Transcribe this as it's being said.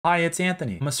Hi, it's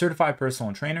Anthony. I'm a certified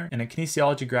personal trainer and a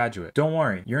kinesiology graduate. Don't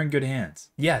worry, you're in good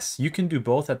hands. Yes, you can do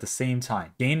both at the same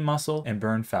time, gain muscle and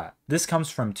burn fat. This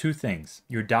comes from two things,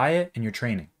 your diet and your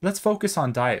training. Let's focus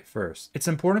on diet first. It's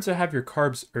important to have your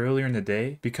carbs earlier in the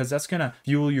day because that's gonna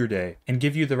fuel your day and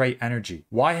give you the right energy.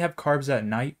 Why have carbs at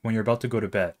night when you're about to go to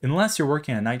bed? Unless you're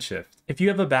working a night shift. If you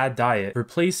have a bad diet,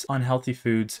 replace unhealthy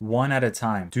foods one at a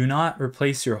time. Do not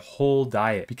replace your whole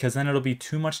diet because then it'll be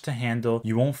too much to handle,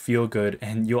 you won't feel good,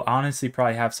 and you'll honestly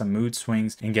probably have some mood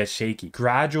swings and get shaky.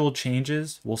 Gradual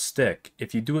changes will stick.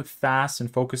 If you do it fast and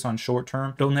focus on short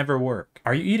term, it'll never work.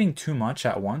 Are you eating too much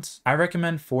at once? I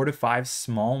recommend 4 to 5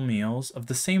 small meals of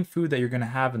the same food that you're gonna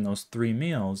have in those 3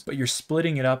 meals, but you're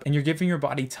splitting it up and you're giving your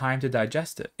body time to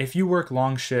digest it. If you work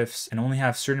long shifts and only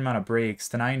have a certain amount of breaks,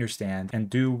 then I understand and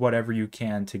do whatever you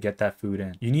can to get that food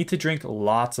in. You need to drink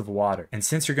lots of water. And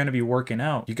since you're gonna be working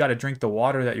out, you gotta drink the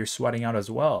water that you're sweating out as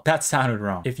well. That sounded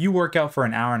wrong. If you work out for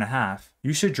an hour and a half,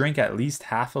 you should drink at least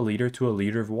half a liter to a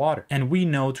liter of water. And we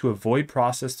know to avoid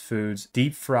processed foods,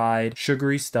 deep fried,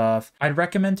 sugary stuff, I'd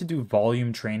recommend to do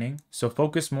volume training. So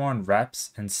focus more on reps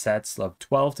and sets of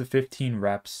 12 to 15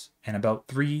 reps and about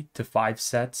 3 to 5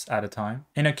 sets at a time.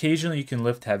 And occasionally you can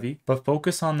lift heavy, but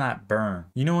focus on that burn.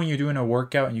 You know when you're doing a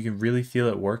workout and you can really feel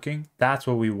it working? That's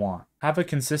what we want. Have a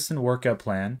consistent workout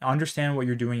plan, understand what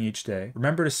you're doing each day.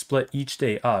 Remember to split each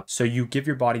day up so you give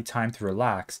your body time to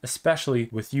relax, especially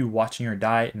with you watching your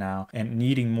diet now and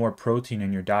needing more protein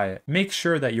in your diet. Make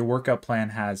sure that your workout plan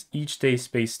has each day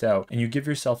spaced out and you give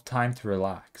yourself time to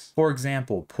relax. For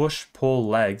example, push, pull,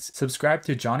 legs. Subscribe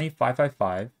to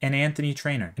Johnny555 and Anthony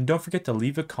Trainer. And don't forget to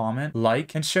leave a comment,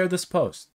 like, and share this post.